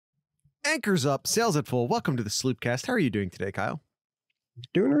Anchors up, sails at full. Welcome to the Sloopcast. How are you doing today, Kyle?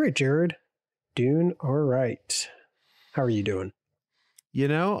 Doing all right, Jared. Doing all right. How are you doing? You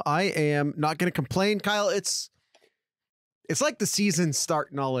know, I am not going to complain, Kyle. It's like the season's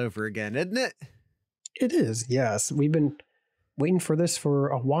starting all over again, isn't it? It is, yes. We've been waiting for this for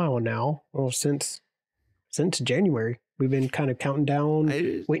a while now. Well, since January. We've been kind of counting down,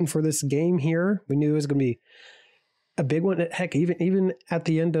 waiting for this game here. We knew it was going to be a big one. Heck, even at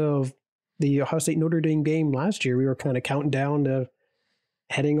the end of the Ohio State Notre Dame game last year, we were kind of counting down to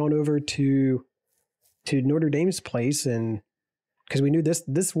heading on over to Notre Dame's place, and because we knew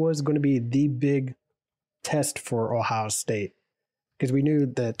this was going to be the big test for Ohio State, because we knew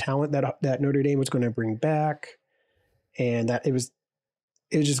the talent that Notre Dame was going to bring back, and that it was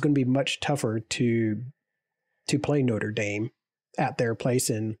just going to be much tougher to play Notre Dame at their place,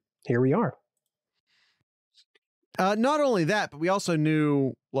 and here we are. Not only that, but we also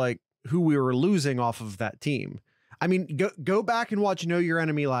knew like who we were losing off of that team. I mean, go back and watch Know Your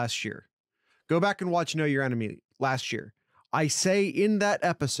Enemy last year. Go back and watch Know Your Enemy last year. I say in that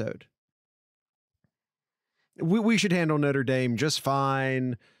episode, we should handle Notre Dame just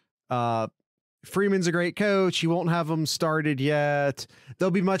fine. Freeman's a great coach. He won't have them started yet.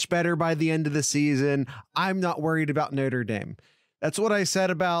 They'll be much better by the end of the season. I'm not worried about Notre Dame. That's what I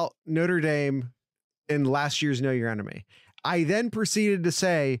said about Notre Dame in last year's Know Your Enemy. I then proceeded to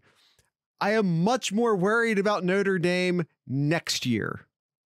say, I am much more worried about Notre Dame next year.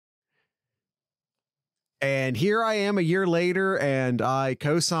 And here I am a year later, and I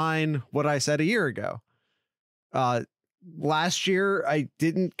co-sign what I said a year ago. Last year, I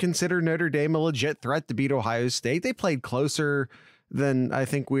didn't consider Notre Dame a legit threat to beat Ohio State. They played closer than I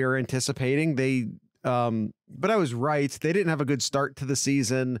think we were anticipating. But I was right. They didn't have a good start to the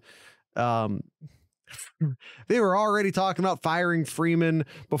season. They were already talking about firing Freeman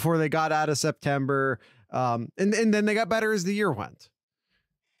before they got out of September. And then they got better as the year went.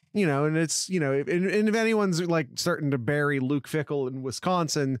 You know, and it's, you know, and if anyone's like starting to bury Luke Fickell in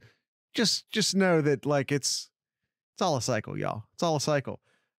Wisconsin, just know that like it's all a cycle, y'all. It's all a cycle.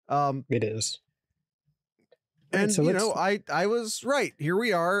 It is. And so, you know, I was right. Here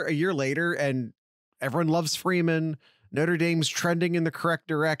we are a year later, and everyone loves Freeman. Notre Dame's trending in the correct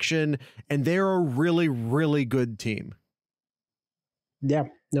direction, and they're a really, really good team. Yeah,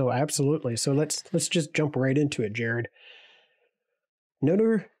 no, absolutely. So let's just jump right into it, Jared.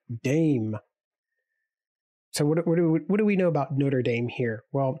 Notre Dame. So what do we know about Notre Dame here?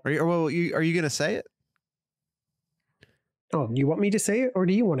 Well, are you going to say it? Oh, you want me to say it, or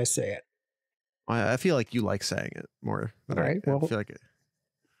do you want to say it? I feel like you like saying it more than all right, I feel like it.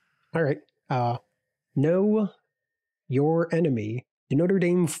 All right. Know Your Enemy. The Notre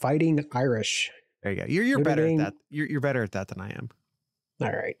Dame Fighting Irish. There you go. You're better at that. You're better at that than I am.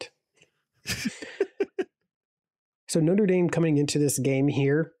 All right. So Notre Dame coming into this game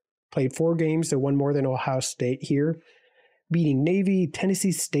here, played 4 games, so one more than Ohio State here, beating Navy,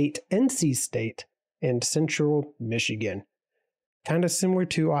 Tennessee State, NC State, and Central Michigan. Kind of similar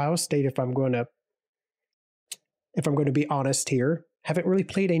to Ohio State, if I'm going to be honest here. Haven't really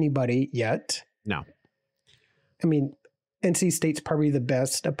played anybody yet. No. I mean, NC State's probably the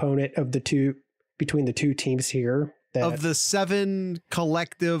best opponent of the two, between the two teams here. Of the 7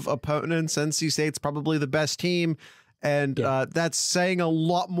 collective opponents, NC State's probably the best team. And that's saying a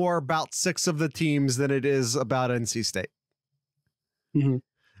lot more about 6 of the teams than it is about NC State. Mm-hmm.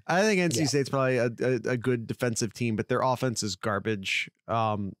 I think NC State's probably a good defensive team, but their offense is garbage.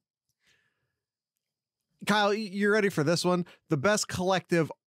 Kyle, you ready for this one? The best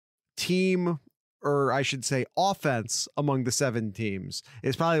collective team, or I should say offense, among the 7 teams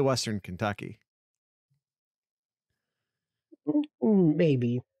is probably Western Kentucky.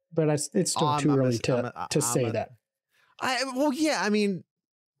 Maybe, but it's still too early to say that. Well, yeah, I mean,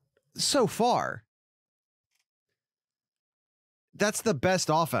 so far, that's the best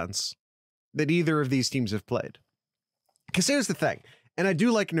offense that either of these teams have played. Because here's the thing, and I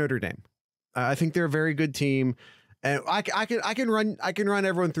do like Notre Dame. I think they're a very good team, and I can run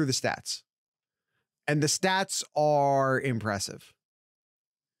everyone through the stats, and the stats are impressive.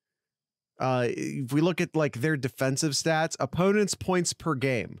 If we look at like their defensive stats, opponents' points per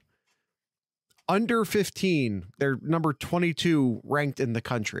game, under 15, they're number 22 ranked in the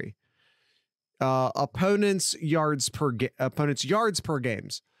country. Opponents' yards per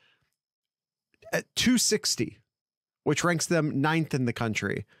games at 260, which ranks them 9th in the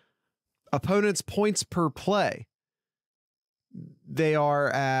country. Opponents' points per play, they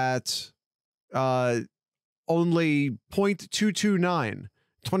are at only 0.229,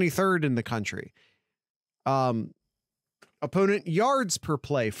 23rd in the country. Opponent yards per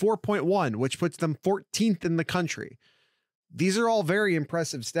play, 4.1, which puts them 14th in the country. These are all very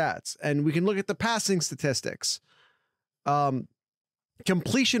impressive stats. And we can look at the passing statistics.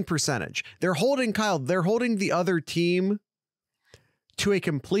 Completion percentage. They're holding the other team to a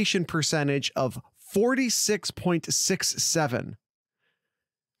completion percentage of 46.67.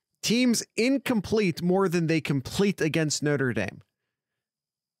 Teams incomplete more than they complete against Notre Dame.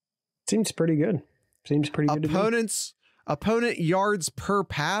 Seems pretty good. Seems pretty good. Opponent yards per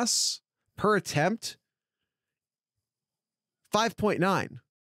pass, per attempt, 5.9.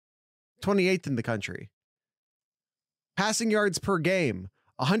 28th in the country. Passing yards per game,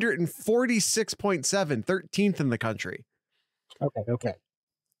 146.7, 13th in the country. Okay.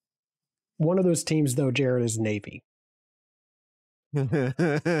 One of those teams, though, Jared, is Navy. One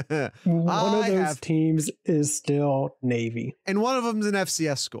of those teams is still Navy. And one of them's an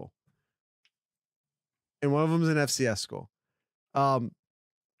FCS school.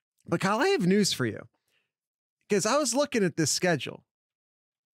 But Kyle, I have news for you. Because I was looking at this schedule.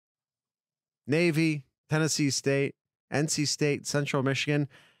 Navy, Tennessee State, NC State, Central Michigan.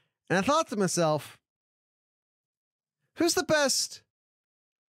 And I thought to myself, who's the best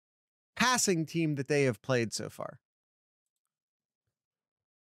passing team that they have played so far?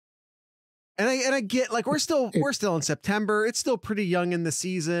 And I get, like, we're still in September. It's still pretty young in the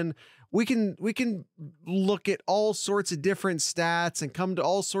season. We can look at all sorts of different stats and come to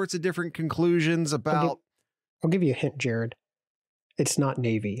all sorts of different conclusions about. I'll give you a hint, Jared. It's not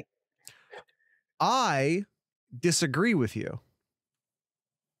Navy. I disagree with you.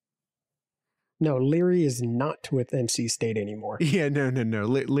 No, Leary is not with NC State anymore. Yeah, no.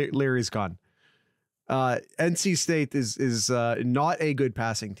 Leary's gone. NC State is not a good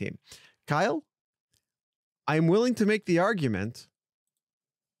passing team. Kyle, I'm willing to make the argument.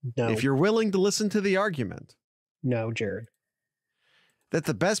 No. If you're willing to listen to the argument. No, Jared. That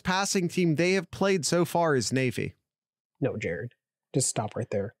the best passing team they have played so far is Navy. No, Jared. Just stop right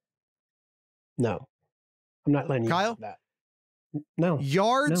there. No. I'm not letting you Kyle? do that. No.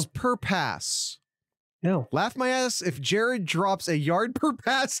 Yards per pass. No. Laugh my ass if Jared drops a yard per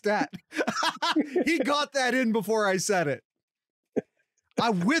pass stat. He got that in before I said it.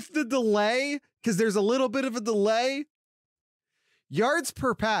 With the delay, because there's a little bit of a delay. Yards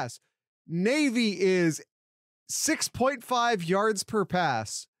per pass. Navy is 6.5 yards per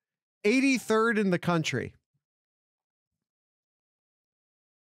pass, 83rd in the country.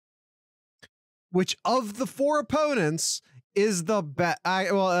 Which of the four opponents is the best?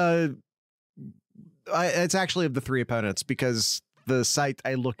 It's actually of the three opponents, because the site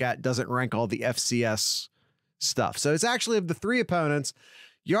I look at doesn't rank all the FCS stuff. So it's actually of the three opponents.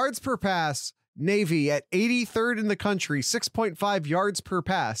 Yards per pass, Navy at 83rd in the country, 6.5 yards per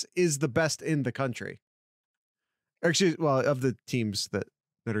pass is the best in the country. Actually, well, of the teams that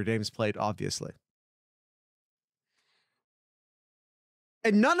Notre Dame's played, obviously.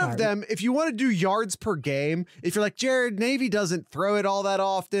 And none of them, if you want to do yards per game, if you're like, Jared, Navy doesn't throw it all that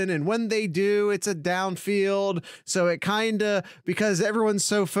often, and when they do, it's a downfield, so it kind of, because everyone's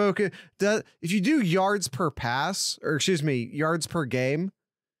so focused, if you do yards per pass, or excuse me, yards per game,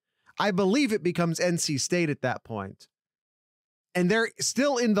 I believe it becomes NC State at that point. And they're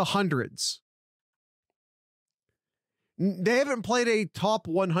still in the hundreds. They haven't played a top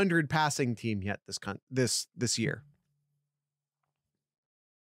 100 passing team yet this year.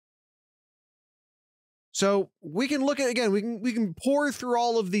 So we can look at, again, we can pour through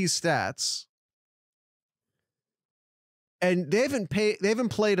all of these stats, and they haven't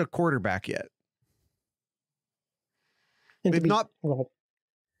played a quarterback yet. They've not. Well,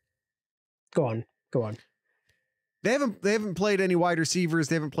 go on. They haven't played any wide receivers.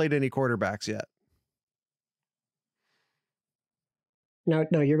 They haven't played any quarterbacks yet. No,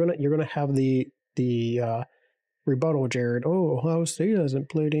 you're gonna have the rebuttal, Jared. Oh, Ohio State hasn't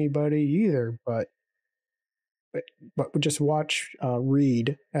played anybody either, but just watch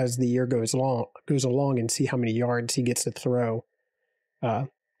Reed as the year goes along and see how many yards he gets to throw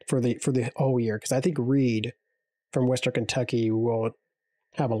for the whole year. Because I think Reed from Western Kentucky will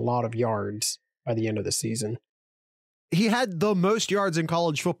have a lot of yards by the end of the season. He had the most yards in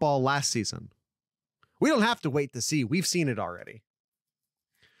college football last season. We don't have to wait to see. We've seen it already.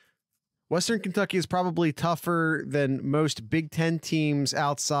 Western Kentucky is probably tougher than most Big Ten teams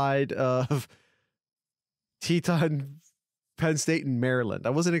outside of Teton, Penn State, and Maryland. I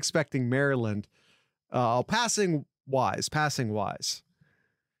wasn't expecting Maryland. Passing wise.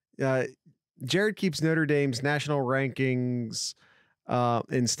 Jared keeps Notre Dame's national rankings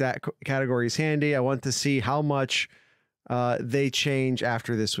in stat categories handy. I want to see how much they change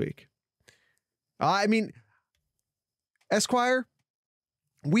after this week. I mean, Esquire,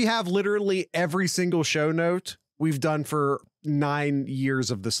 we have literally every single show note we've done for 9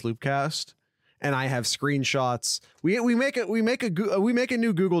 years of the Sloopcast, and I have screenshots. We make a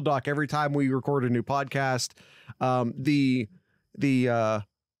new Google Doc every time we record a new podcast. The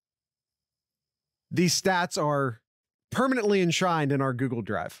these stats are permanently enshrined in our Google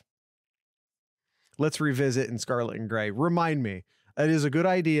Drive. Let's revisit in Scarlet and Gray. Remind me. It is a good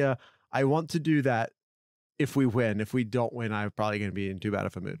idea. I want to do that if we win. If we don't win, I'm probably going to be in too bad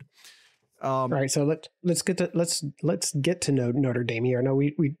of a mood. All right, so let's get to Notre Dame here. I know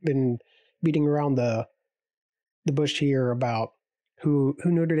we've been beating around the bush here about who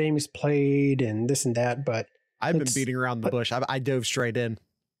Notre Dame has played and this and that, but I've been beating around the bush. I dove straight in.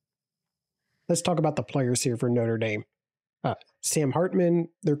 Let's talk about the players here for Notre Dame. Sam Hartman,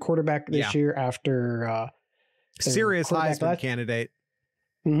 their quarterback this year, after serious Heisman candidate.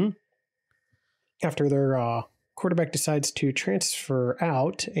 Mm-hmm. After their quarterback decides to transfer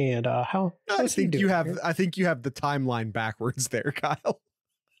out, and how I think you have the timeline backwards there, Kyle.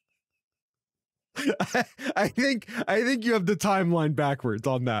 I think you have the timeline backwards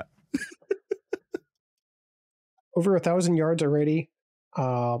on that. Over 1,000 yards already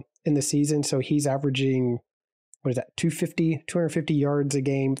in the season, so he's averaging, what is that, 250 yards a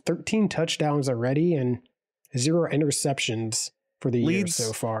game, 13 touchdowns already, and 0 interceptions for the year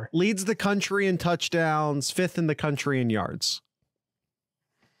so far. Leads the country in touchdowns, 5th in the country in yards.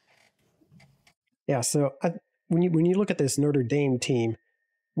 Yeah, so when you look at this Notre Dame team,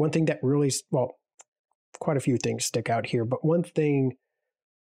 one thing that really, well, quite a few things stick out here, but one thing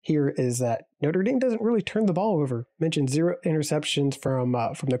here is that Notre Dame doesn't really turn the ball over. Mentioned 0 interceptions from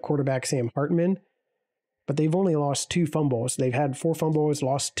the quarterback Sam Hartman, but they've only lost 2 fumbles. They've had 4 fumbles,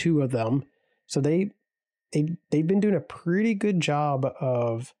 lost 2 of them. So they've been doing a pretty good job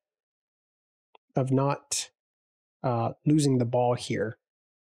of not losing the ball here.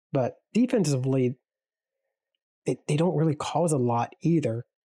 But defensively, they don't really cause a lot either.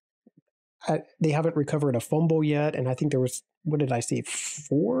 They haven't recovered a fumble yet, and I think there was, what did I see,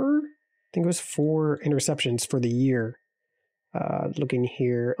 4? I think it was 4 interceptions for the year. Looking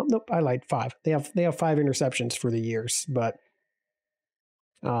here, oh, nope, I lied, 5. They have 5 interceptions for the years, but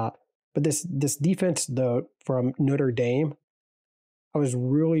this defense though from Notre Dame, I was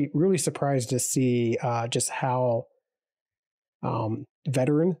really, really surprised to see just how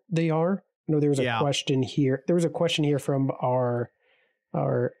veteran they are. I know there was a question here. There was a question here from our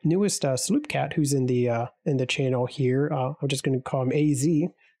newest Sloopcat, who's in the channel here. I'm just going to call him AZ.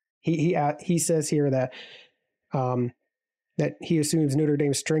 He says here that that he assumes Notre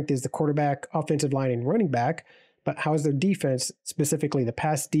Dame's strength is the quarterback, offensive line, and running back. But how is their defense, specifically the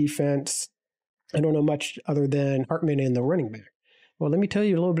pass defense? I don't know much other than Hartman and the running back. Well, let me tell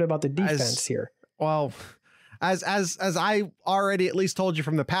you a little bit about the defense here. Well, as I already at least told you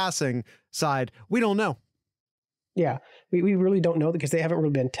from the passing side, we don't know. Yeah, we really don't know because they haven't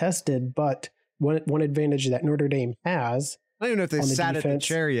really been tested. But one advantage that Notre Dame has, I don't even know if they sat at the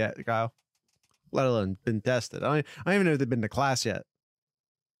chair yet, Kyle, let alone been tested. I don't even know if they've been to class yet.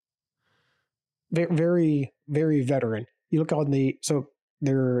 Very, very veteran. You look on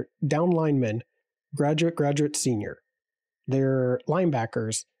their down linemen, graduate, senior. Their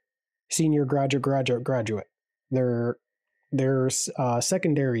linebackers, senior, graduate. Their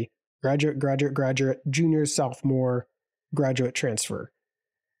secondary, graduate, junior, sophomore, graduate, transfer.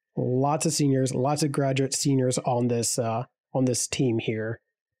 Lots of seniors, lots of graduate seniors on this team here.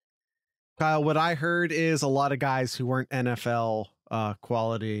 Kyle, what I heard is a lot of guys who weren't NFL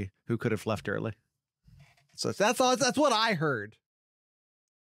quality who could have left early. So that's what I heard.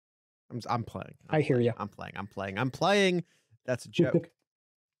 I'm playing. I hear you. I'm playing. That's a joke.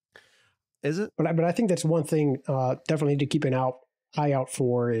 Is it? But I think that's one thing definitely to keep an eye out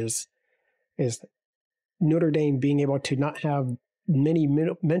for is Notre Dame being able to not have many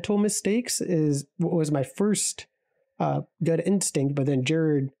mental mistakes is what was my first gut instinct. But then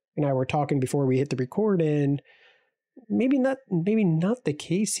Jared and I were talking before we hit the record, and maybe not the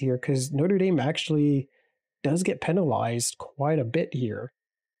case here, because Notre Dame actually does get penalized quite a bit here.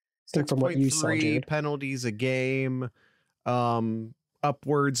 From what you saw, Jared. Penalties a game,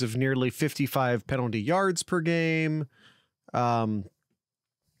 upwards of nearly 55 penalty yards per game. So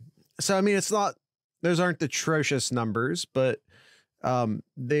I mean, it's not; those aren't atrocious numbers, but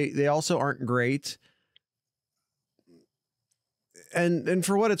they also aren't great. And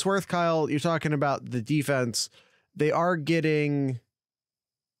for what it's worth, Kyle, you're talking about the defense. They are getting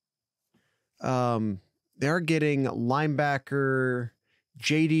linebacker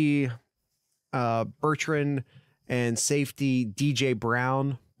JD Bertrand and safety DJ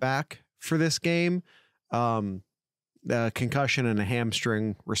Brown back for this game. concussion and a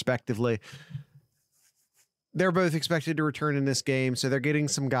hamstring, respectively. They're both expected to return in this game, so they're getting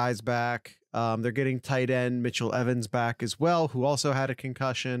some guys back. They're getting tight end Mitchell Evans back as well, who also had a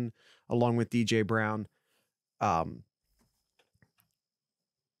concussion, along with DJ Brown.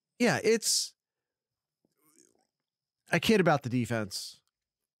 Yeah, I kid about the defense.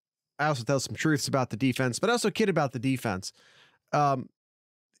 I also tell some truths about the defense, but I also kid about the defense.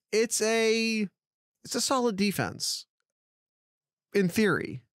 It's a solid defense in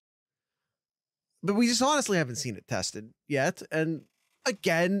theory, but we just honestly haven't seen it tested yet. And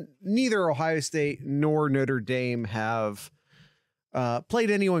again, neither Ohio State nor Notre Dame have played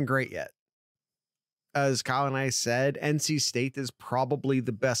anyone great yet. As Kyle and I said, NC State is probably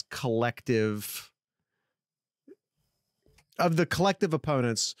the best collective of the collective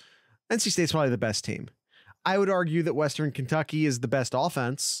opponents. NC State's probably the best team. I would argue that Western Kentucky is the best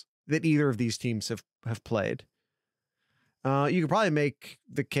offense that either of these teams have played. You could probably make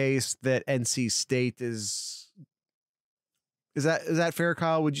the case that NC State is that fair,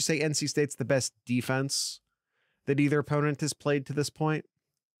 Kyle? Would you say NC State's the best defense that either opponent has played to this point?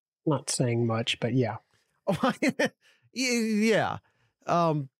 Not saying much, but yeah. Yeah.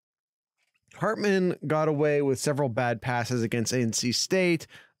 Hartman got away with several bad passes against NC State.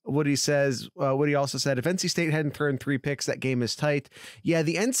 What he also said, if NC State hadn't thrown 3 picks, that game is tight. Yeah,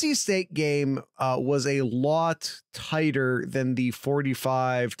 the NC State game was a lot tighter than the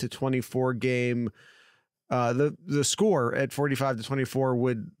 45-24 game. The score at 45-24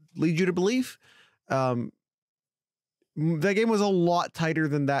 would lead you to believe. That game was a lot tighter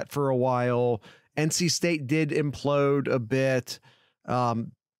than that for a while. NC State did implode a bit. I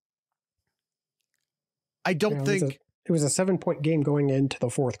don't think it was a 7-point game going into the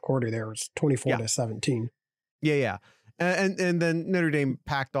fourth quarter. There was 24-17. Yeah. And then Notre Dame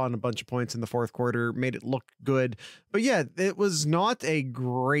packed on a bunch of points in the fourth quarter, made it look good. But yeah, it was not a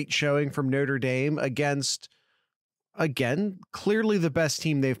great showing from Notre Dame against, again, clearly the best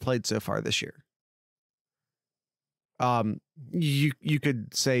team they've played so far this year. You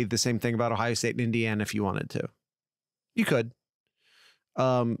could say the same thing about Ohio State and Indiana if you wanted to. You could.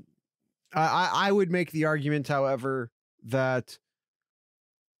 I would make the argument, however, that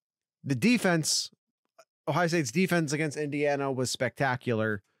the defense, Ohio State's defense against Indiana was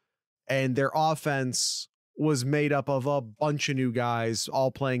spectacular, and their offense was made up of a bunch of new guys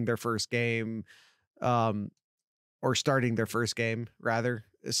all playing their first game, or starting their first game rather.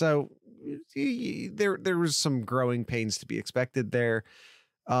 So there was some growing pains to be expected there.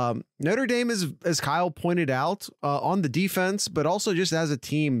 Notre Dame is, as Kyle pointed out, on the defense, but also just as a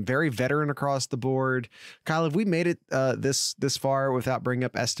team, very veteran across the board. Kyle, have we made it this far without bringing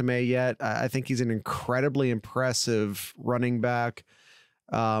up Estime yet? I think he's an incredibly impressive running back.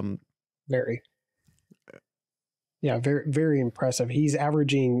 Very, very impressive. He's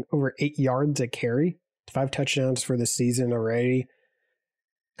averaging over 8 yards a carry, 5 touchdowns for the season already.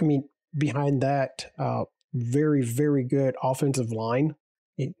 I mean, behind that, very, very good offensive line.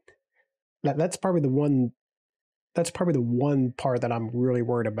 That's probably the one part that I'm really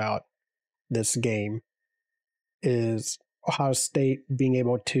worried about this game is Ohio State being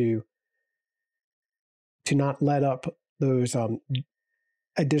able to not let up those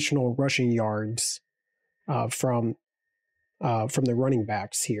additional rushing yards from the running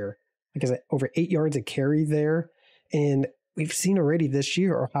backs here. Like I said, over 8 yards a carry there, and we've seen already this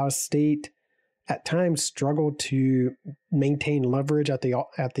year Ohio State at times struggle to maintain leverage at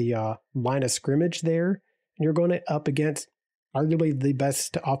the line of scrimmage there. And you're going up against arguably the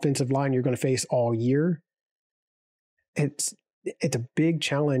best offensive line you're going to face all year. It's a big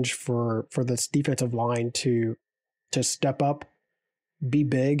challenge for this defensive line to step up, be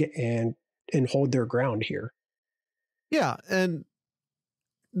big, and hold their ground here. Yeah, and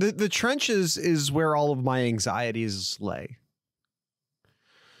the trenches is where all of my anxieties lay.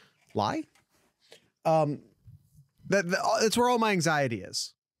 Lie? That's where all my anxiety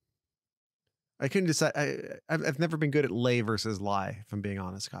is. I couldn't decide. I've never been good at lay versus lie, if I'm being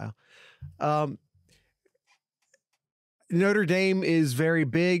honest, Kyle. Notre Dame is very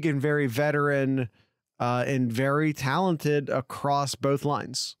big and very veteran, and very talented across both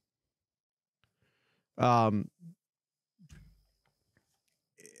lines.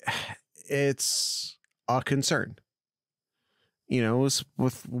 It's a concern.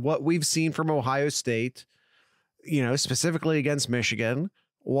 With what we've seen from Ohio State, specifically against Michigan,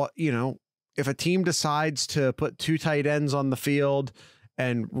 if a team decides to put 2 tight ends on the field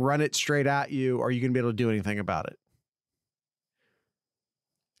and run it straight at you, are you going to be able to do anything about it?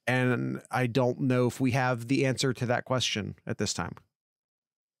 And I don't know if we have the answer to that question at this time.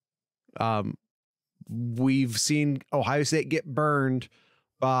 we've seen Ohio State get burned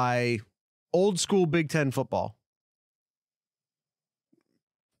by old school Big Ten football,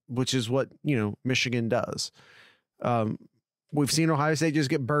 which is what, Michigan does. We've seen Ohio State just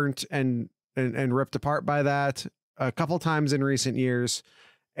get burnt and ripped apart by that a couple times in recent years.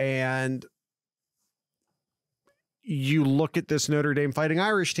 And you look at this Notre Dame Fighting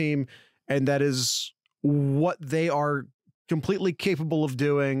Irish team, and that is what they are completely capable of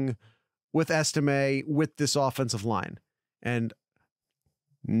doing with Estime, with this offensive line. And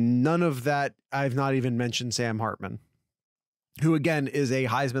none of that, I've not even mentioned Sam Hartman, who again is a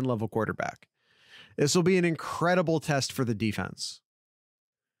Heisman level quarterback. This will be an incredible test for the defense.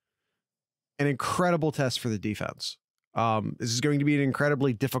 An incredible test for the defense. This is going to be an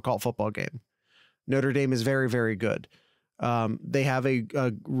incredibly difficult football game. Notre Dame is very, very good. They have a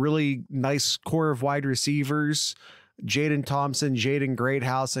really nice core of wide receivers: Jaden Thompson, Jaden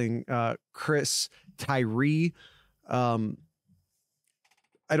Greathouse, and Chris Tyree. I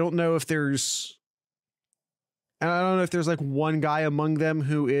don't know if there's like one guy among them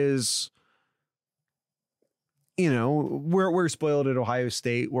who is, we're spoiled at Ohio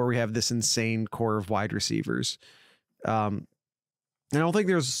State where we have this insane core of wide receivers. I don't think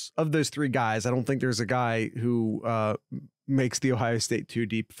there's, of those three guys, I don't think there's a guy who makes the Ohio State too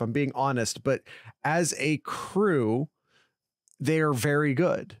deep, if I'm being honest. But as a crew, they are very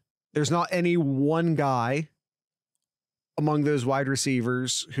good. There's not any one guy among those wide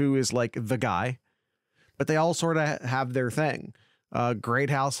receivers who is like the guy, but they all sort of have their thing.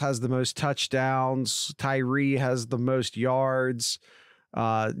 Greathouse has the most touchdowns. Tyree has the most yards.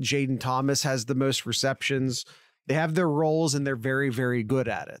 Jaden Thomas has the most receptions. They have their roles and they're very, very good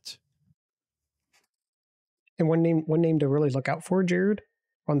at it. And one name to really look out for, Jared,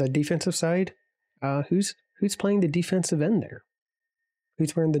 on the defensive side. Who's playing the defensive end there?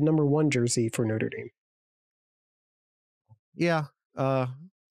 Who's wearing the number 1 jersey for Notre Dame? Yeah. Why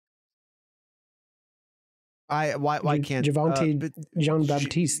can't Javonte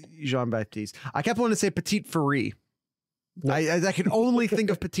Jean-Baptiste? Jean-Baptiste. I kept wanting to say Petit Ferry. I could only think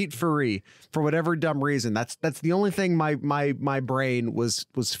of Petit Ferry for whatever dumb reason. That's the only thing my brain was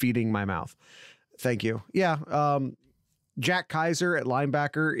feeding my mouth. Thank you. Yeah. Jack Kaiser at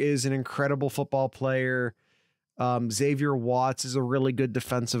linebacker is an incredible football player. Xavier Watts is a really good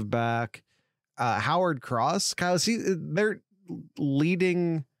defensive back. Howard Cross, Kyle, see, their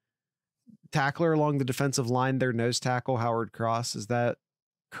leading tackler along the defensive line, their nose tackle, Howard Cross. Is that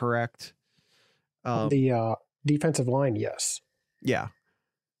correct? The defensive line, yes. Yeah.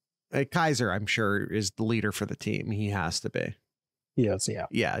 Kaiser, I'm sure, is the leader for the team. He has to be. Yes, yeah.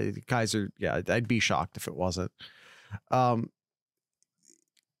 Yeah, Kaiser, yeah, I'd be shocked if it wasn't.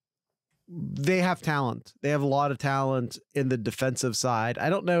 They have talent. They have a lot of talent in the defensive side. I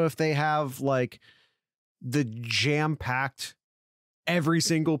don't know if they have like the jam-packed every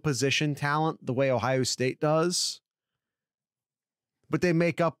single position talent the way Ohio State does, but they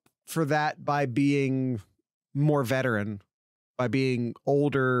make up for that by being more veteran, by being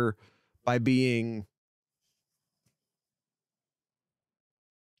older, by being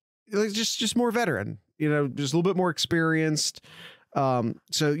like just more veteran, just a little bit more experienced. So,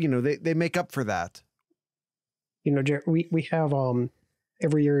 they make up for that. Jared, we have,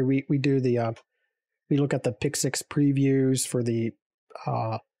 every year we do we look at the Pick Six previews for the,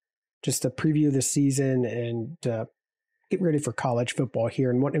 just to preview the season and, get ready for college football here.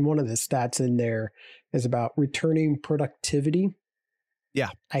 And one of the stats in there is about returning productivity. Yeah.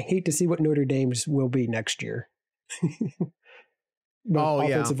 I hate to see what Notre Dame's will be next year.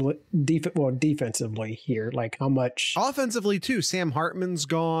 Offensively, defensively here, like how much offensively too. Sam Hartman's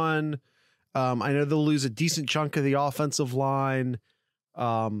gone. I know they'll lose a decent chunk of the offensive line.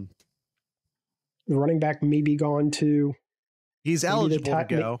 The running back may be gone too. He's eligible to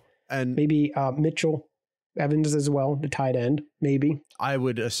go, and maybe Mitchell Evans as well, the tight end. Maybe I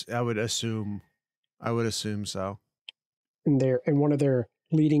would assume so. And one of their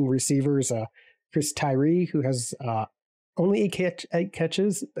leading receivers, Chris Tyree, who has only eight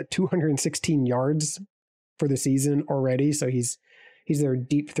catches, but 216 yards for the season already. So he's their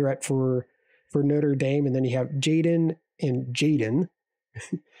deep threat for Notre Dame. And then you have Jaden and Jaden,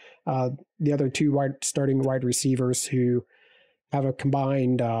 the other two starting wide receivers who have a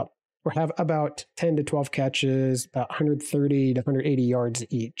combined or have about 10 to 12 catches, about 130 to 180 yards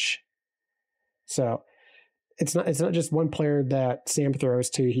each. So it's not just one player that Sam throws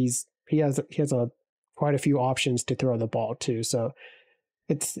to. He has quite a few options to throw the ball to. So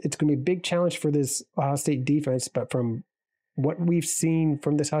it's going to be a big challenge for this Ohio State defense. But from what we've seen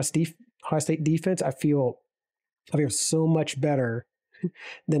from this Ohio State defense, I feel so much better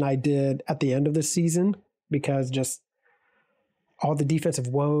than I did at the end of the season, because just all the defensive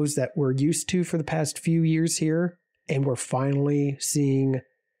woes that we're used to for the past few years here. And we're finally seeing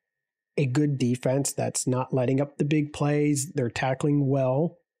a good defense that's not letting up the big plays. They're tackling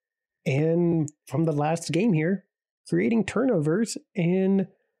well. And from the last game here, creating turnovers and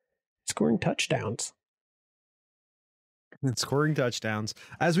scoring touchdowns. And scoring touchdowns.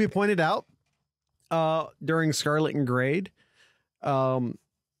 As we pointed out during Scarlet and Grade, Ohio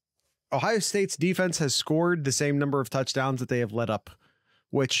State's defense has scored the same number of touchdowns that they have let up,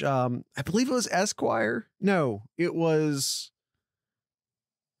 which I believe it was Esquire. No, it was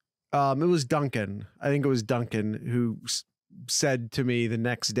Duncan. I think it was Duncan who said to me the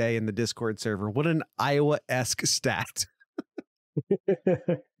next day in the Discord server, "What an Iowa-esque stat."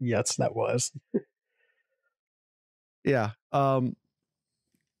 Yes, that was. Yeah.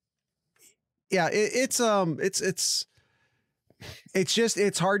 It's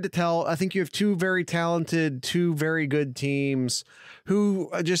hard to tell. I think you have two very talented, two very good teams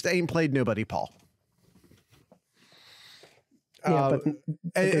who just ain't played nobody, Paul. Yeah,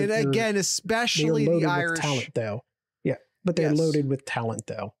 and again, especially the Irish talent, though. Yeah, but they're loaded with talent,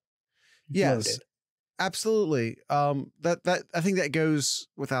 though. Yes, loaded. Absolutely. That I think that goes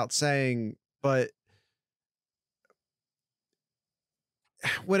without saying, but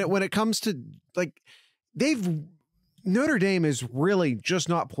when it comes to like Notre Dame has really just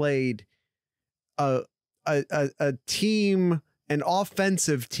not played a team, an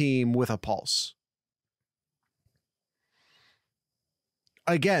offensive team with a pulse.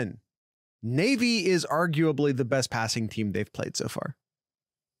 Again, Navy is arguably the best passing team they've played so far.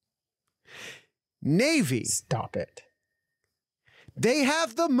 Navy. Stop it. They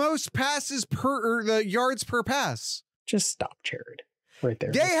have the most passes or the yards per pass. Just stop, Jared. Right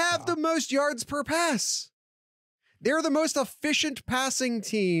there. They have the most yards per pass. They're the most efficient passing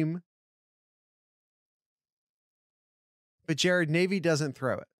team. But Jared, Navy doesn't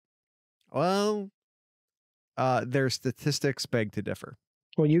throw it. Well, their statistics beg to differ.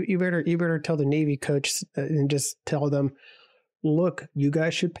 Well, you better tell the Navy coach and just tell them, look, you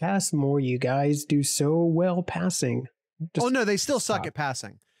guys should pass more. You guys do so well passing. Just no, they still suck at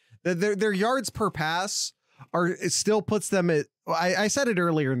passing. Their yards per pass it still puts them at, I said it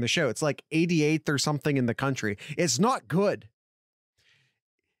earlier in the show, it's like 88th or something in the country. It's not good.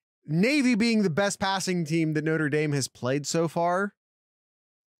 Navy being the best passing team that Notre Dame has played so far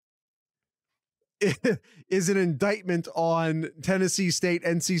is an indictment on Tennessee State,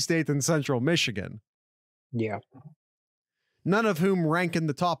 NC State, and Central Michigan. Yeah. None of whom rank in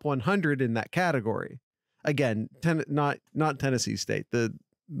the top 100 in that category. Again, not Tennessee State.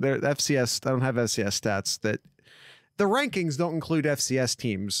 Their FCS, I don't have FCS stats. That the rankings don't include FCS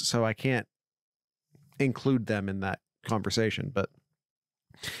teams, so I can't include them in that conversation. But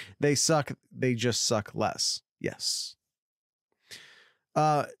they suck. They just suck less. Yes.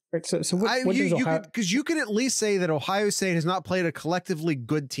 So what does Ohio... because you can at least say that Ohio State has not played a collectively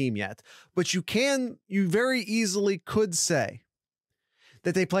good team yet, but you very easily could say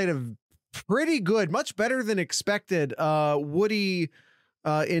that they played a pretty good, much better than expected. Woody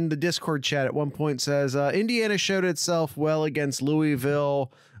in the Discord chat at one point says Indiana showed itself well against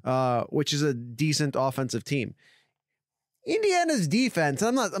Louisville, which is a decent offensive team. Indiana's defense,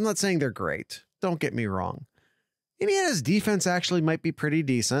 I'm not saying they're great. Don't get me wrong. Indiana's defense actually might be pretty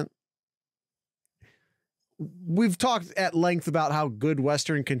decent. We've talked at length about how good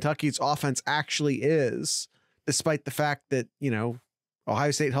Western Kentucky's offense actually is, despite the fact that,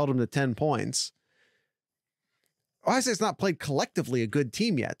 Ohio State held them to 10 points. Ohio State's not played collectively a good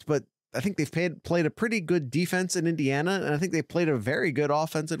team yet, but I think they've played a pretty good defense in Indiana, and I think they played a very good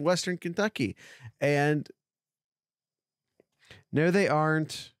offense in Western Kentucky. And no, they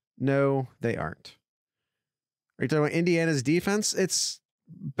aren't. No, they aren't. Are you talking about Indiana's defense? It's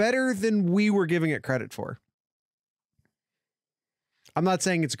better than we were giving it credit for. I'm not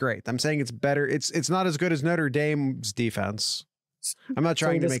saying it's great. I'm saying it's better. It's not as good as Notre Dame's defense. I'm not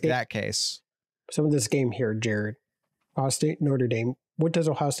trying to make that case. So in this game here, Jared, Ohio State, Notre Dame, what does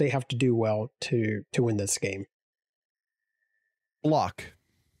Ohio State have to do well to win this game? Block.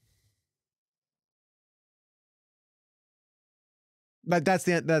 But that's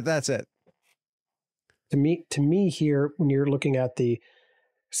it. To me here, when you're looking at the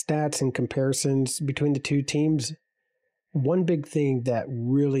stats and comparisons between the two teams, one big thing that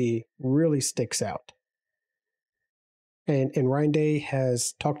really, really sticks out, and Ryan Day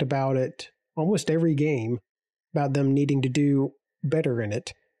has talked about it almost every game, about them needing to do better in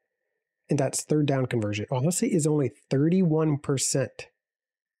it, and that's third down conversion. Ohio State is only 31%.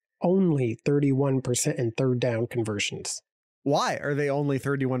 Only 31% in third down conversions. Why are they only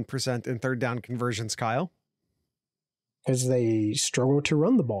 31% in third down conversions, Kyle? Because they struggle to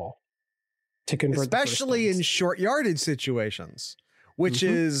run the ball. To convert, especially in short yardage situations, which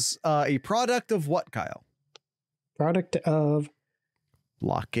is a product of what, Kyle? Product of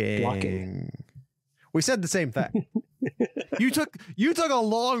blocking. We said the same thing. You took a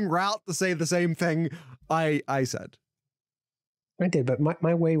long route to say the same thing I said. I did, but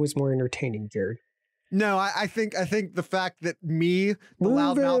my way was more entertaining, Jared. No, I think the fact that me, the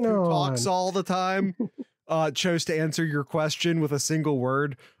loudmouth who talks all the time, chose to answer your question with a single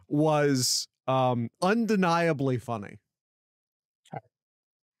word was undeniably funny.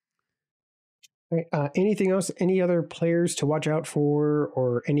 All right, anything else? Any other players to watch out for,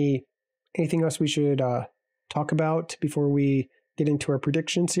 or anything else we should talk about before we get into our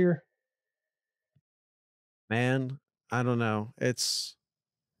predictions here? Man, I don't know. It's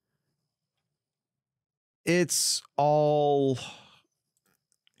all.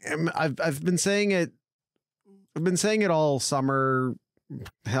 I've been saying it. I've been saying it all summer.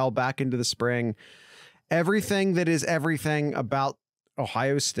 Hell, back into the spring. Everything that is everything about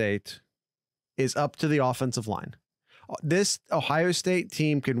Ohio State is up to the offensive line. This Ohio State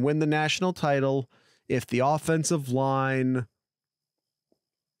team can win the national title if the offensive line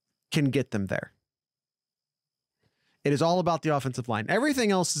can get them there. It is all about the offensive line. Everything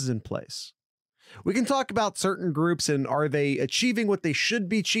else is in place. We can talk about certain groups and are they achieving what they should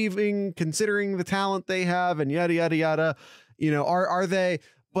be achieving considering the talent they have and yada, yada, yada. You know, are they?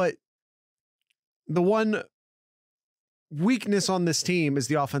 But the one weakness on this team is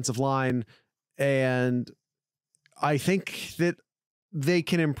the offensive line. And I think that they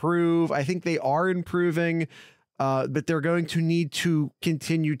can improve. I think they are improving, but they're going to need to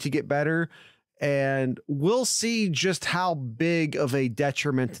continue to get better. And we'll see just how big of a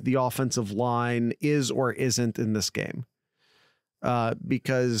detriment the offensive line is or isn't in this game.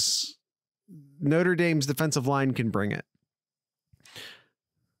 Because Notre Dame's defensive line can bring it.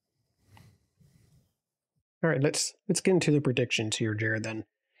 All right, let's get into the predictions here, Jared, then.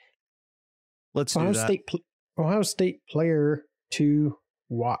 Let's do that. Ohio State player to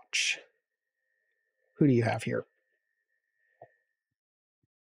watch. Who do you have here?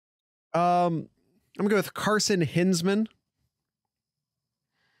 I'm gonna go with Carson Hinsman.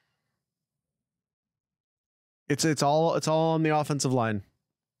 It's all on the offensive line.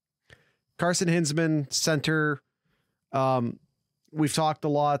 Carson Hinsman, center. We've talked a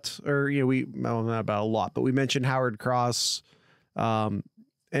lot, or not about a lot, but we mentioned Howard Cross, and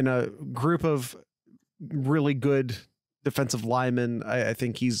a group of really good defensive linemen. I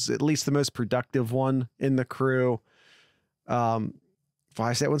think he's at least the most productive one in the crew. If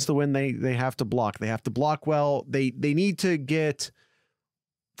Ohio State wants to win, they have to block. They have to block well. They need to get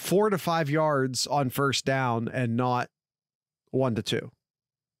 4 to 5 yards on first down and not 1 to 2.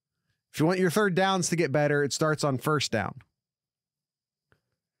 If you want your third downs to get better, it starts on first down.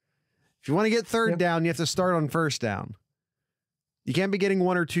 If you want to get third down, you have to start on first down. You can't be getting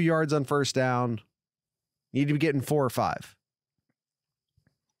 1 or 2 yards on first down. You need to be getting 4 or 5.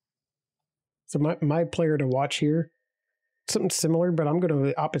 So my player to watch here, something similar, but I'm going to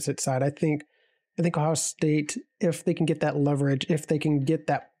the opposite side. I think Ohio State, if they can get that leverage, if they can get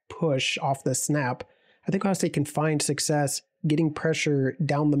that push off the snap, I think Ohio State can find success getting pressure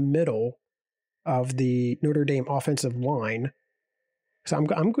down the middle of the Notre Dame offensive line. So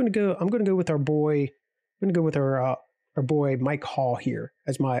I'm going to go with our boy. I'm going to go with our boy Mike Hall here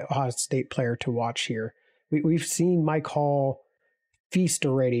as my Ohio State player to watch here. We've seen Mike Hall feast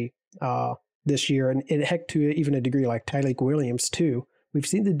already this year, and heck, to even a degree like Tyleik Williams too. We've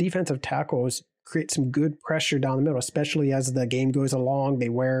seen the defensive tackles create some good pressure down the middle, especially as the game goes along. They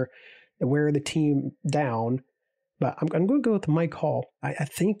wear the team down. But I'm going to go with Mike Hall. I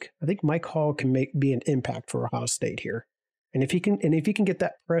think Mike Hall can be an impact for Ohio State here, and if he can get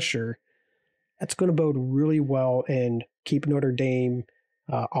that pressure, that's going to bode really well and keep Notre Dame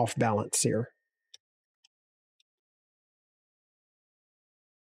off balance here.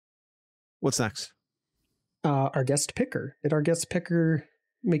 What's next? Our guest picker. Did our guest picker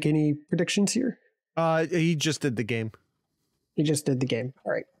make any predictions here? He just did the game. He just did the game.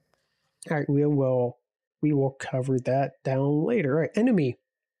 All right. We will cover that down later. All right. Enemy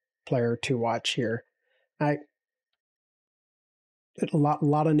player to watch here. A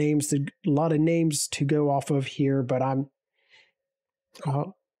lot of names to go off of here, but I'll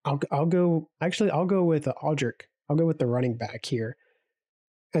go with Aldrich. I'll go with the running back here.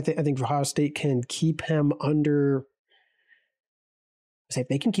 I think Ohio State can keep him under. If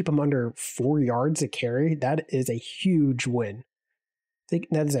they can keep him under 4 yards a carry, that is a huge win.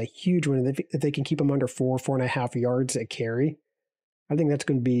 that is a huge one. If they can keep them under 4.5 yards a carry, I think that's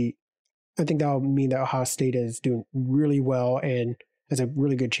going to be. I think that'll mean that Ohio State is doing really well and has a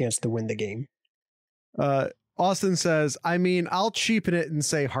really good chance to win the game. Austin says, I mean, I'll cheapen it and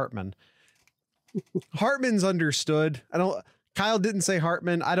say Hartman. Hartman's understood. Kyle didn't say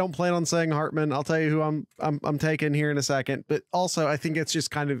Hartman. I don't plan on saying Hartman. I'll tell you who I'm taking here in a second. But also, I think it's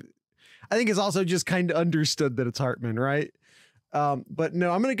also just kind of understood that it's Hartman, right? But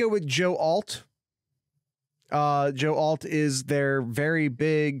no, I'm going to go with Joe Alt. Joe Alt is their very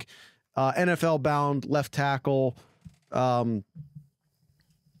big NFL bound left tackle.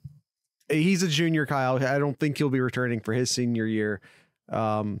 He's a junior, Kyle. I don't think he'll be returning for his senior year.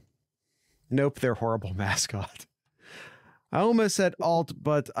 Nope, they're horrible mascot. I almost said Alt,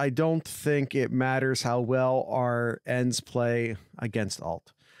 but I don't think it matters how well our ends play against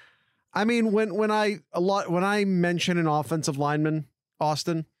Alt. I mean, when I mention an offensive lineman,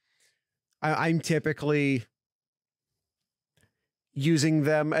 Austin, I'm typically using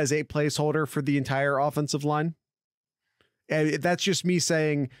them as a placeholder for the entire offensive line. And that's just me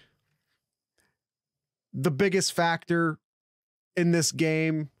saying the biggest factor in this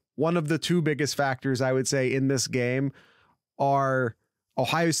game, one of the two biggest factors I would say in this game, are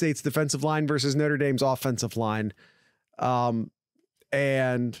Ohio State's defensive line versus Notre Dame's offensive line.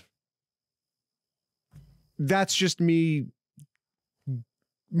 And that's just me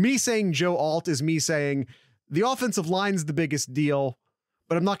saying Joe Alt is me saying the offensive line's the biggest deal,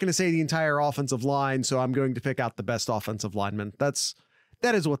 but I'm not going to say the entire offensive line. So I'm going to pick out the best offensive lineman. That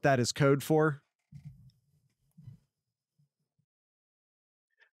is what that is code for.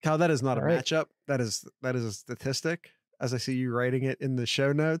 Cal, that is not a matchup. That is a statistic, as I see you writing it in the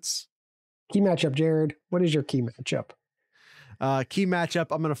show notes. Key matchup, Jared. What is your key matchup? Key matchup,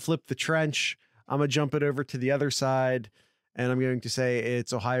 I'm going to flip the trench. I'm going to jump it over to the other side, and I'm going to say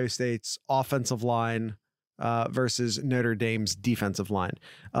it's Ohio State's offensive line versus Notre Dame's defensive line.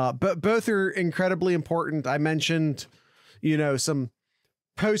 But both are incredibly important. I mentioned, some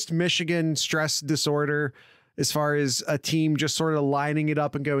post-Michigan stress disorder as far as a team just sort of lining it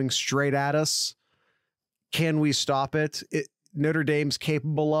up and going straight at us. Can we stop it? Notre Dame's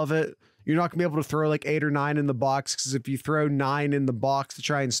capable of it. You're not going to be able to throw like 8 or 9 in the box, because if you throw 9 in the box to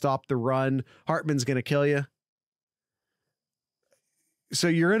try and stop the run, Hartman's going to kill you. So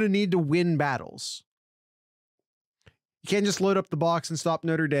you're going to need to win battles. You can't just load up the box and stop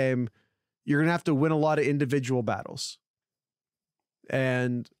Notre Dame. You're going to have to win a lot of individual battles.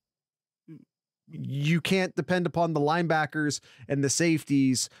 And you can't depend upon the linebackers and the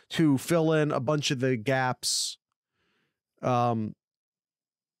safeties to fill in a bunch of the gaps on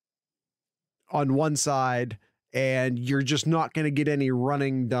one side, and you're just not going to get any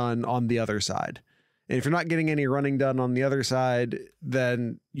running done on the other side. And if you're not getting any running done on the other side,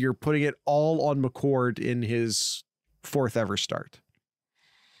 then you're putting it all on McCord in his 4th ever start.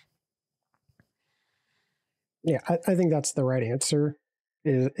 Yeah, I think that's the right answer.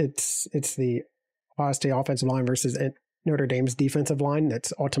 It's the Ohio State offensive line versus Notre Dame's defensive line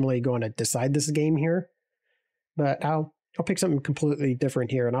that's ultimately going to decide this game here. But I'll pick something completely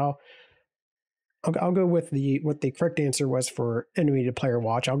different here, and I'll go with what the correct answer was for enemy to player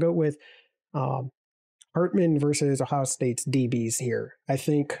watch. I'll go with Hartman versus Ohio State's DBs here. I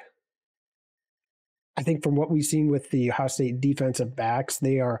think from what we've seen with the Ohio State defensive backs,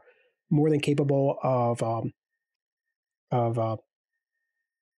 they are more than capable of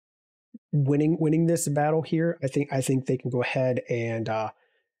winning this battle here. I think they can go ahead and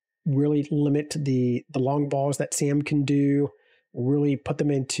really limit the long balls that Sam can do, really put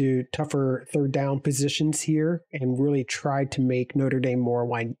them into tougher 3rd down positions here, and really try to make Notre Dame more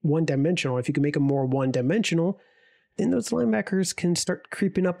one-dimensional. If you can make them more one-dimensional, then those linebackers can start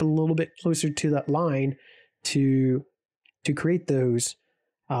creeping up a little bit closer to that line to create those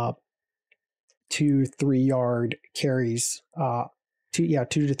 2-3 yard carries, 2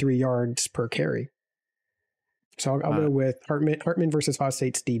 to 3 yards per carry. So I'll go with Hartman versus Ohio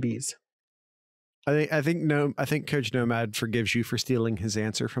State's DBs. I think Coach Nomad forgives you for stealing his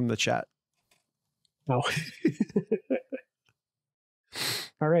answer from the chat. Oh.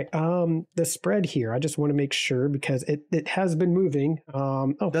 All right. The spread here, I just want to make sure, because it has been moving.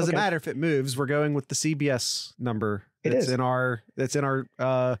 Doesn't matter if it moves. We're going with the CBS number. It's in our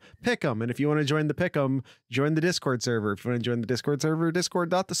Pick'em. And if you want to join the Pick'em, join the Discord server. If you want to join the Discord server,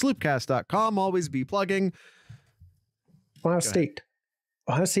 discord.thesloopcast.com. Always be plugging. Ohio State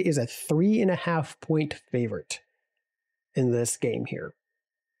is a 3.5 point favorite in this game here.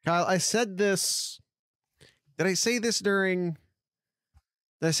 Kyle, I said this. Did I say this during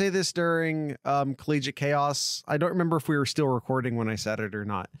Did I say this during Collegiate Chaos? I don't remember if we were still recording when I said it or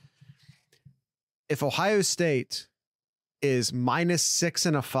not. If Ohio State is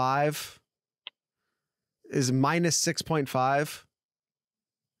 -6.5, is -6.5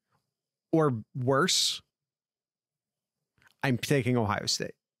 or worse, I'm taking Ohio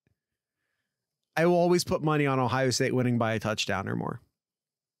State. I will always put money on Ohio State winning by a touchdown or more.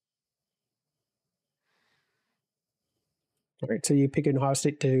 All right, so you picking Ohio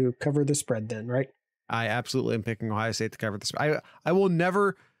State to cover the spread then, right? I absolutely am picking Ohio State to cover the spread. I will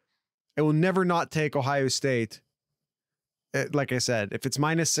never not take Ohio State. Like I said, if it's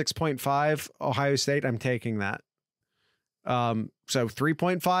 -6.5 Ohio State, I'm taking that. So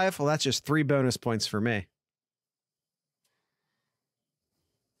 3.5, well, that's just 3 bonus points for me.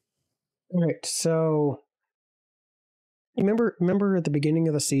 All right, so remember at the beginning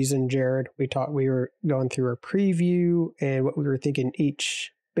of the season, Jared, we were going through our preview and what we were thinking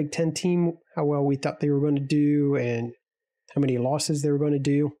each Big Ten team, how well we thought they were going to do and how many losses they were going to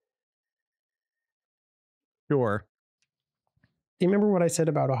do. Sure. Do you remember what I said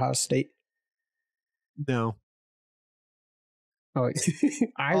about Ohio State? No. Oh,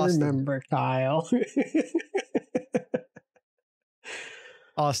 I remember, Kyle.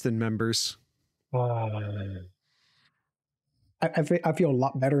 Austin members. I feel a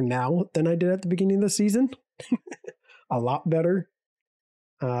lot better now than I did at the beginning of the season. A lot better.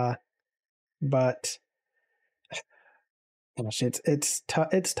 But gosh, it's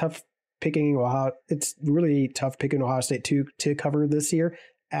tough. It's tough picking Ohio. It's really tough picking Ohio State to cover this year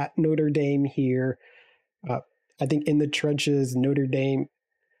at Notre Dame here. I think in the trenches, Notre Dame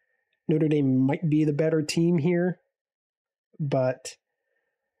might be the better team here, but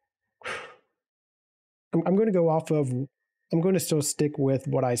I'm going to go off of. I'm going to still stick with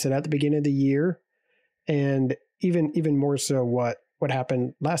what I said at the beginning of the year, and even more so what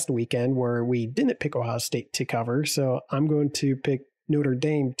happened last weekend where we didn't pick Ohio State to cover. So I'm going to pick Notre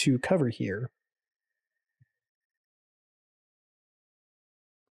Dame to cover here.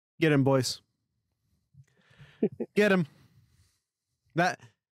 Get him, boys. Get him. That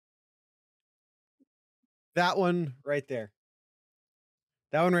one right there.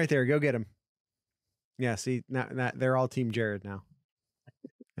 That one right there. Go get him. Yeah, see, now they're all Team Jared now.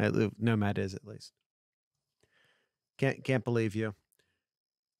 Nomad is, at least. Can't believe you.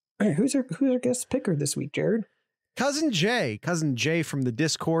 All right, who's our guest picker this week, Jared? Cousin Jay from the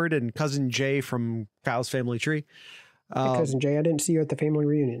Discord and Cousin Jay from Kyle's Family Tree. Hey, Cousin Jay, I didn't see you at the family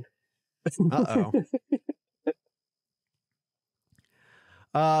reunion.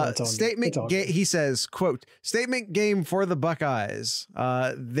 He says, quote, statement game for the Buckeyes.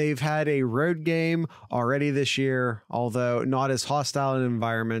 They've had a road game already this year, although not as hostile an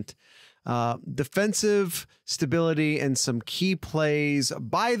environment. Defensive stability and some key plays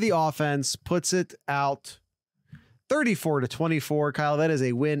by the offense puts it out 34-24. Kyle, that is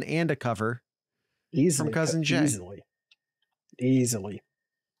a win and a cover. Easily, from Cousin Jay. Easily.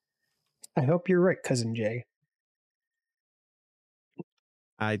 I hope you're right, Cousin Jay.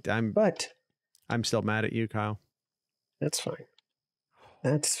 I'm still mad at you, Kyle. That's fine.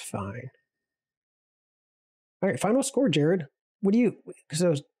 All right, final score, Jared.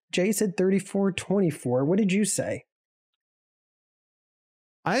 So Jay said 34-24. What did you say?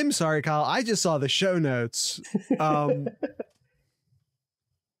 I'm sorry, Kyle. I just saw the show notes. I'm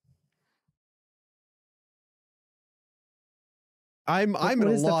at a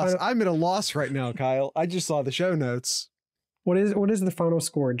loss. I'm at a loss right now, Kyle. I just saw the show notes. What is the final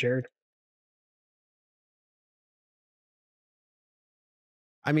score, Jared?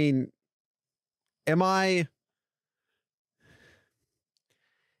 I mean, am I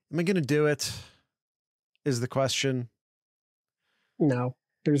going to do it? Is the question. No,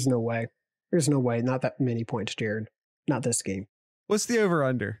 there's no way. There's no way. Not that many points, Jared. Not this game. What's the over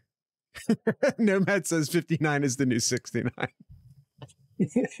under? Nomad says 59 is the new 69.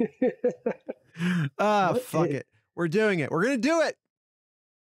 Fuck it. We're doing it. We're going to do it.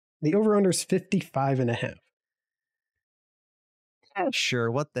 The over-under is 55.5. Sure.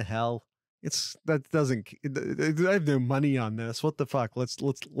 What the hell? I have no money on this. What the fuck? Let's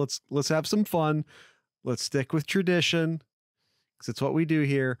have some fun. Let's stick with tradition because it's what we do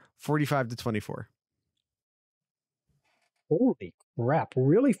here. 45-24. Holy crap.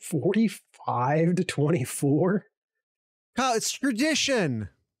 Really? 45-24? Kyle, it's tradition.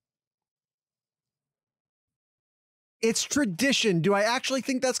 It's tradition. Do I actually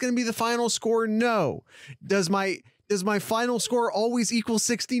think that's going to be the final score? No. Does my final score always equal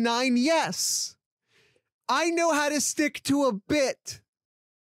 69? Yes. I know how to stick to a bit.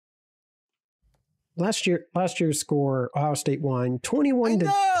 Last year's score, Ohio State won 21 to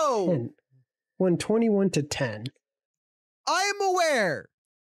 10. Won 21 to 10. I am aware.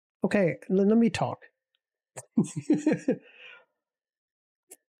 Okay, let me talk.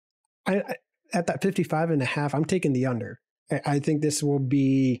 I at that 55.5, I'm taking the under. I think this will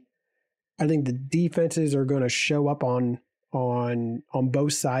be. I think the defenses are going to show up on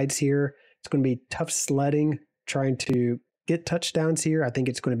both sides here. It's going to be tough sledding, trying to get touchdowns here. I think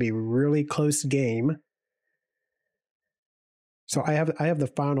it's going to be a really close game. So I have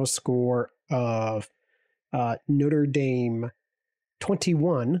the final score of Notre Dame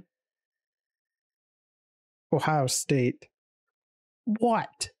 21, Ohio State.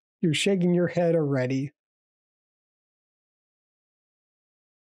 What? You're shaking your head already.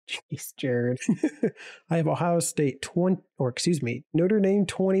 Jeez, Jared. I have Ohio State Notre Dame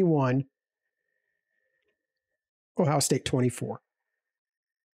 21, Ohio State 24.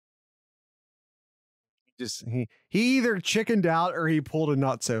 He either chickened out or he pulled a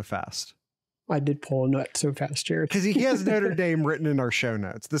not so fast. I did pull a nut so fast, Jared. Because he has Notre Dame written in our show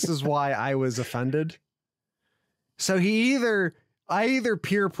notes. This is why I was offended. So I either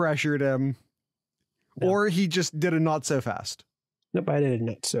peer pressured him or he just did a not so fast. Nope, I did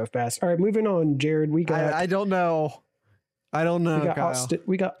not so fast. All right, moving on, Jared. We got. I don't know.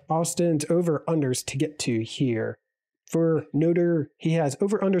 We got Austin's over unders to get to here. He has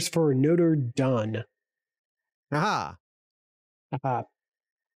over unders for Notre Dame. Aha. All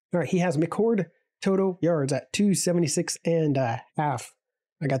right, he has McCord total yards at 276.5. I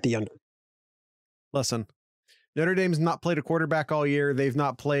got the under. Listen, Notre Dame's not played a quarterback all year. They've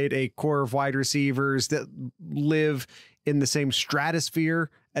not played a core of wide receivers that live in the same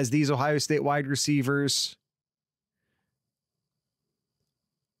stratosphere as these Ohio State wide receivers.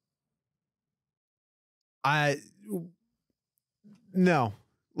 No,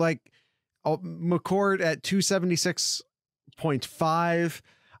 like McCord at 276.5.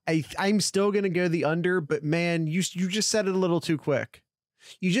 I'm still going to go the under, but man, you just said it a little too quick.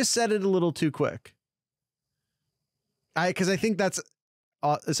 Because I think that's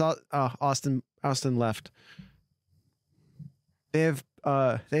Austin left. They have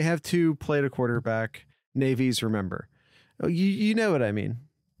two played a quarterback. Navy's, remember. Oh, you know what I mean.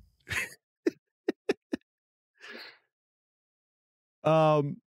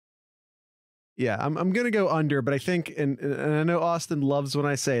 Yeah, I'm gonna go under, but I think, and I know Austin loves when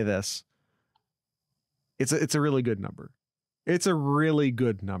I say this. It's a really good number. It's a really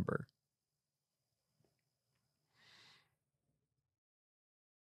good number.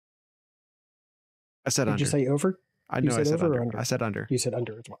 I said under. Did you say over? I know I said under. I said under. You said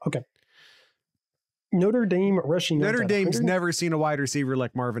under as well. Okay. Notre Dame rushing. Notre Dame's never seen a wide receiver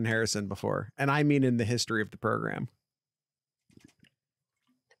like Marvin Harrison before, and I mean in the history of the program.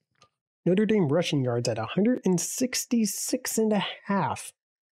 Notre Dame rushing yards at 166.5.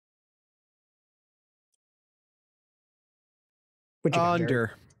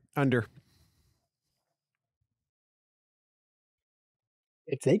 Under.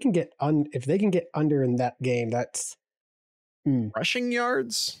 If they can get under in that game, that's rushing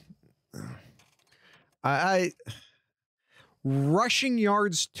yards. I rushing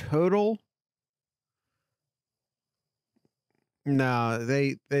yards total. No,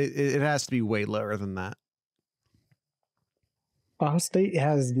 it has to be way lower than that. Ohio State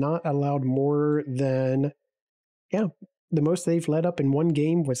has not allowed more than, the most they've led up in one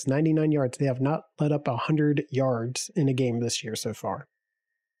game was 99 yards. They have not led up 100 yards in a game this year so far.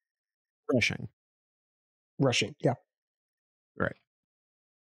 Rushing, yeah. Right.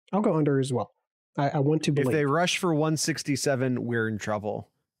 I'll go under as well. I want to believe. If they rush for 167, we're in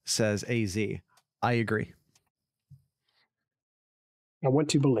trouble, says AZ. I agree. I want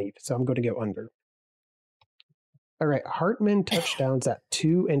to believe, so I'm going to go under. All right, Hartman touchdowns at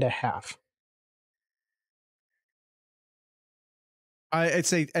 2.5. I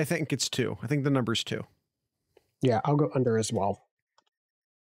think it's 2. I think the number's 2. Yeah, I'll go under as well.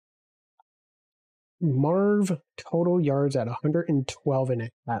 Marv total yards at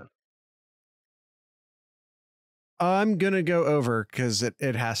 112.5. I'm going to go over because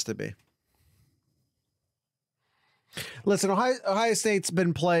it has to be. Listen, Ohio State's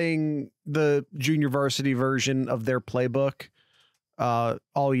been playing the junior varsity version of their playbook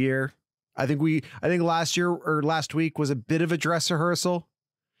all year. I think last week was a bit of a dress rehearsal.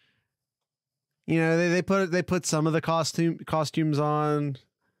 You know, they put some of the costumes on.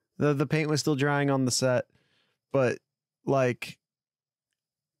 The paint was still drying on the set, but like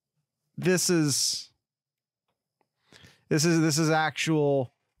this is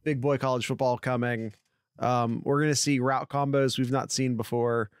actual big boy college football coming. We're going to see route combos we've not seen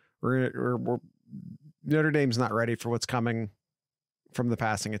before. We're Notre Dame's not ready for what's coming from the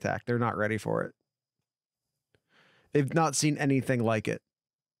passing attack. They're not ready for it. They've not seen anything like it.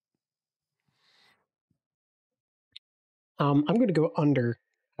 I'm going to go under.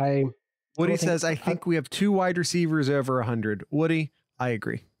 Woody says, I think we have 2 wide receivers over 100. Woody, I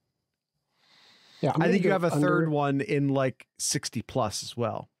agree. Yeah, I think you have a third one in like 60 plus as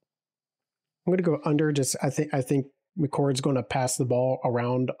well. I'm going to go under. Just I think McCord's going to pass the ball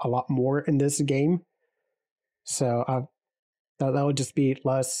around a lot more in this game. So that would just be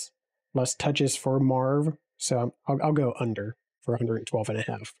less touches for Marv. So I'll go under for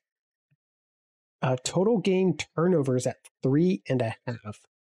 112.5. Total game turnovers at 3.5.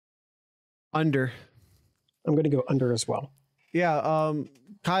 Under. I'm going to go under as well. Yeah.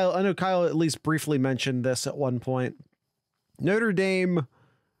 Kyle, I know Kyle at least briefly mentioned this at one point. Notre Dame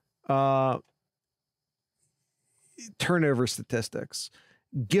turnover statistics.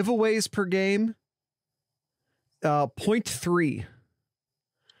 Giveaways per game, 0.3.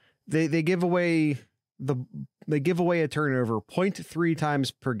 They give away a turnover 0.3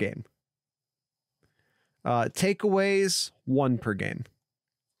 times per game. Takeaways, 1 per game.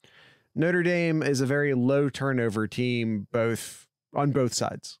 Notre Dame is a very low turnover team, on both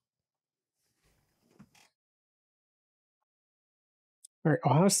sides. All right,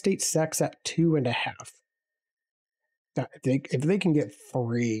 Ohio State sacks at 2.5. If they can get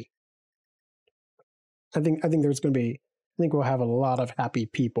 3, I think there's going to be. I think we'll have a lot of happy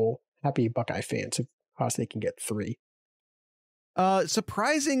Buckeye fans if Ohio State can get 3.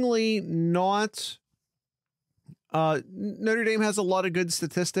 Surprisingly, not. Notre Dame has a lot of good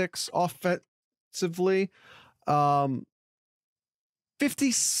statistics offensively.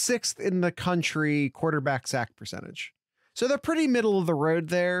 56th in the country quarterback sack percentage. So they're pretty middle of the road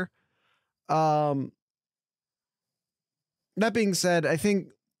there. That being said, I think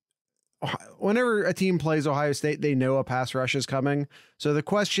whenever a team plays Ohio State, they know a pass rush is coming. So the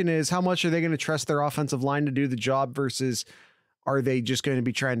question is, how much are they going to trust their offensive line to do the job versus are they just going to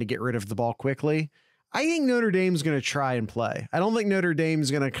be trying to get rid of the ball quickly? I think Notre Dame's going to try and play. I don't think Notre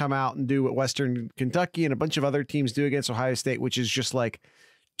Dame's going to come out and do what Western Kentucky and a bunch of other teams do against Ohio State, which is just like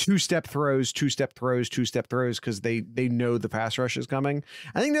two-step throws, because they know the pass rush is coming.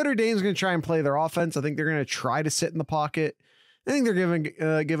 I think Notre Dame's going to try and play their offense. I think they're going to try to sit in the pocket. I think they're going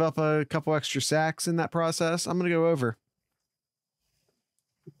to give up a couple extra sacks in that process. I'm going to go over.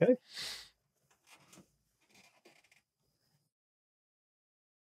 Okay.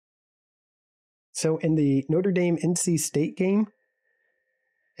 So in the Notre Dame NC State game,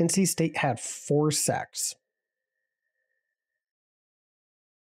 NC State had 4 sacks.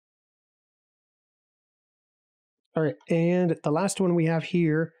 All right, and the last one we have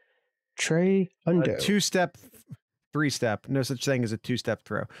here, Trey Hundo. 2-step, 3-step. No such thing as a 2-step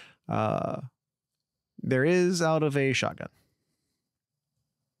throw. There is out of a shotgun.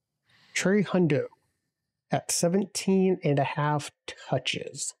 Trey Hundo at 17.5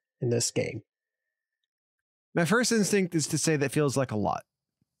 touches in this game. My first instinct is to say that feels like a lot.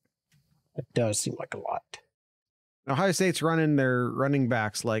 It does seem like a lot. Ohio State's running their running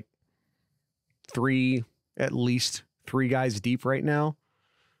backs like at least three guys deep right now.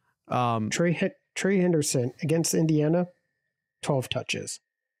 Trey Henderson against Indiana, 12 touches.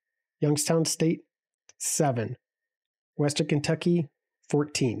 Youngstown State, 7. Western Kentucky,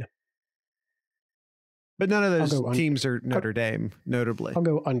 14. But none of those teams are Notre Dame, notably. I'll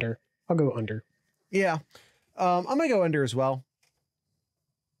go under. Yeah. I'm going to go under as well.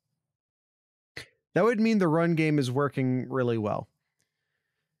 That would mean the run game is working really well.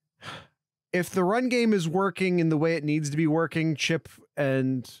 If the run game is working in the way it needs to be working, Chip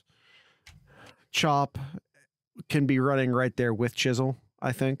and Chop can be running right there with Chisel,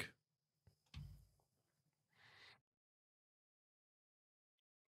 I think.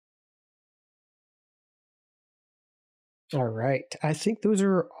 All right. I think those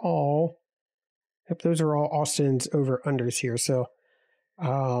are all. Yep, those are all Austin's over unders here. So,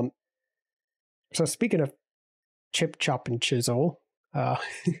 speaking of Chip, Chop, and Chisel,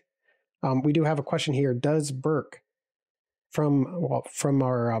 we do have a question here. Does Burke from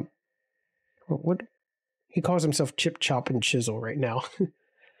our what he calls himself Chip, Chop, and Chisel right now?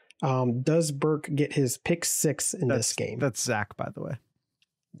 Does Burke get his pick 6 in this game? That's Zach, by the way.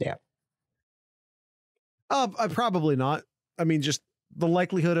 Yeah. Probably not. I mean, just the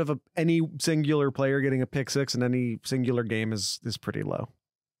likelihood of any singular player getting a pick 6 in any singular game is pretty low.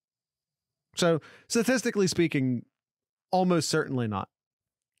 So statistically speaking, almost certainly not.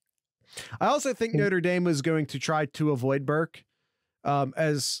 I also think Notre Dame is going to try to avoid Burke.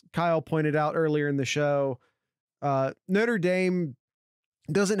 As Kyle pointed out earlier in the show, Notre Dame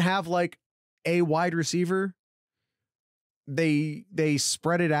doesn't have like a wide receiver. They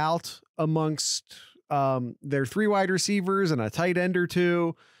spread it out amongst their 3 wide receivers and a tight end or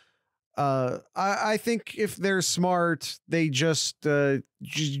 2. I think if they're smart, they just find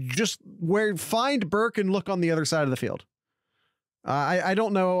Burke and look on the other side of the field. I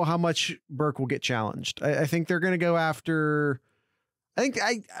don't know how much Burke will get challenged. I think they're going to go after.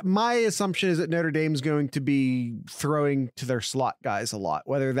 My assumption is that Notre Dame's going to be throwing to their slot guys a lot,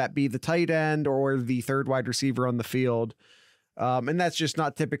 whether that be the tight end or the 3rd wide receiver on the field. And that's just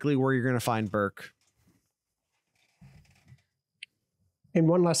not typically where you're going to find Burke. And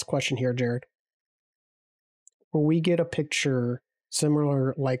one last question here, Jared. Will we get a picture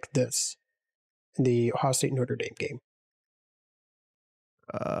similar like this in the Ohio State Notre Dame game?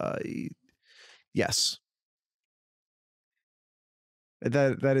 Yes.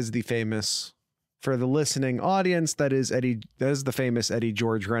 That is the famous, for the listening audience, that is the famous Eddie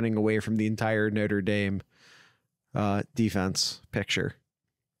George running away from the entire Notre Dame defense picture.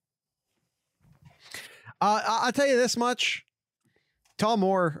 I'll tell you this much. Tom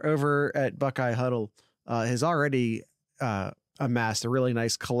Moore over at Buckeye Huddle has already amassed a really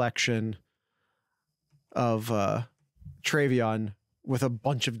nice collection of Travion with a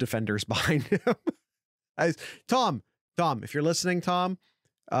bunch of defenders behind him. Tom, if you're listening, Tom,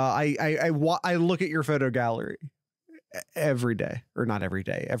 I look at your photo gallery every day, or not every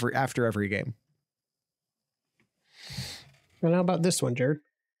day, after every game. And how about this one, Jared?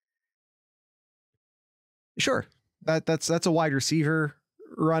 Sure. That's a wide receiver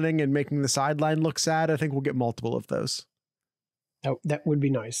running and making the sideline look sad. I think we'll get multiple of those. That would be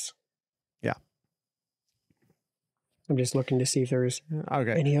nice. Yeah. I'm just looking to see if there's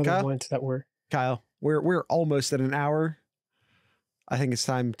any other ones that were. Kyle, we're almost at an hour. I think it's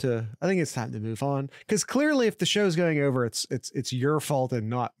time to move on, because clearly, if the show's going over, it's your fault and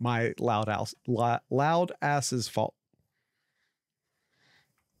not my loud ass's fault.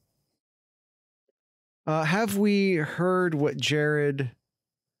 Have we heard what Jared?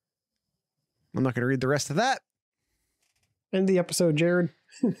 I'm not going to read the rest of that. End the episode, Jared.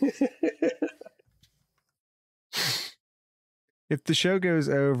 If the show goes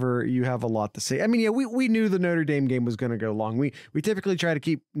over, you have a lot to say. I mean, yeah, we knew the Notre Dame game was going to go long. We typically try to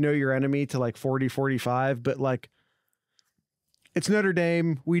keep know your enemy to like 40, 45, but like it's Notre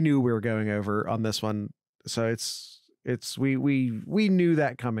Dame. We knew we were going over on this one. So we knew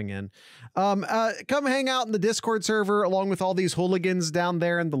that coming in. Come hang out in the Discord server along with all these hooligans down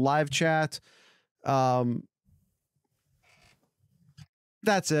there in the live chat. That's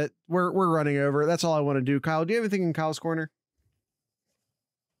it. We're running over. That's all I want to do. Kyle, do you have anything in Kyle's corner?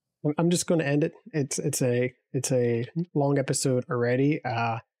 I'm just going to end it. It's a long episode already.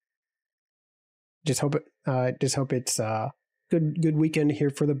 Just hope it's a good weekend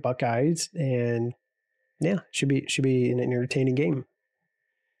here for the Buckeyes, and yeah, should be an entertaining game.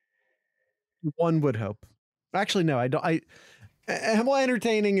 One would hope. Actually, no, I don't. Well,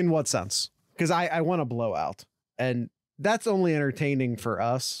 entertaining in what sense? Because I want a blowout, and that's only entertaining for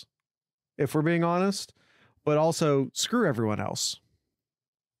us, if we're being honest. But also, screw everyone else.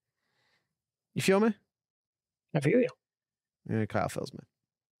 You feel me? I feel you. Yeah, Kyle feels me.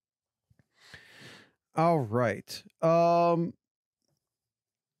 All right.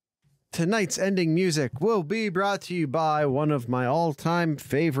 Tonight's ending music will be brought to you by one of my all-time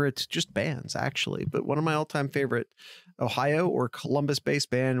favorite, just bands actually, but one of my all-time favorite Ohio or Columbus-based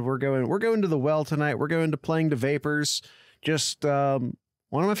band. We're going to the well tonight. We're going to Playing to Vapors. Just one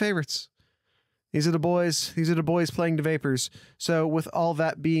of my favorites. These are the boys. Playing to Vapors. So with all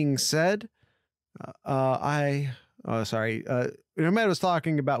that being said, Nomad was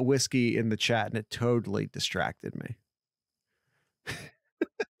talking about whiskey in the chat and it totally distracted me.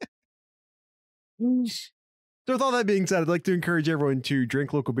 So with all that being said, I'd like to encourage everyone to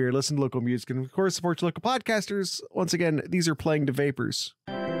drink local beer, listen to local music, and of course support your local podcasters. Once again, these are Playing to Vapors.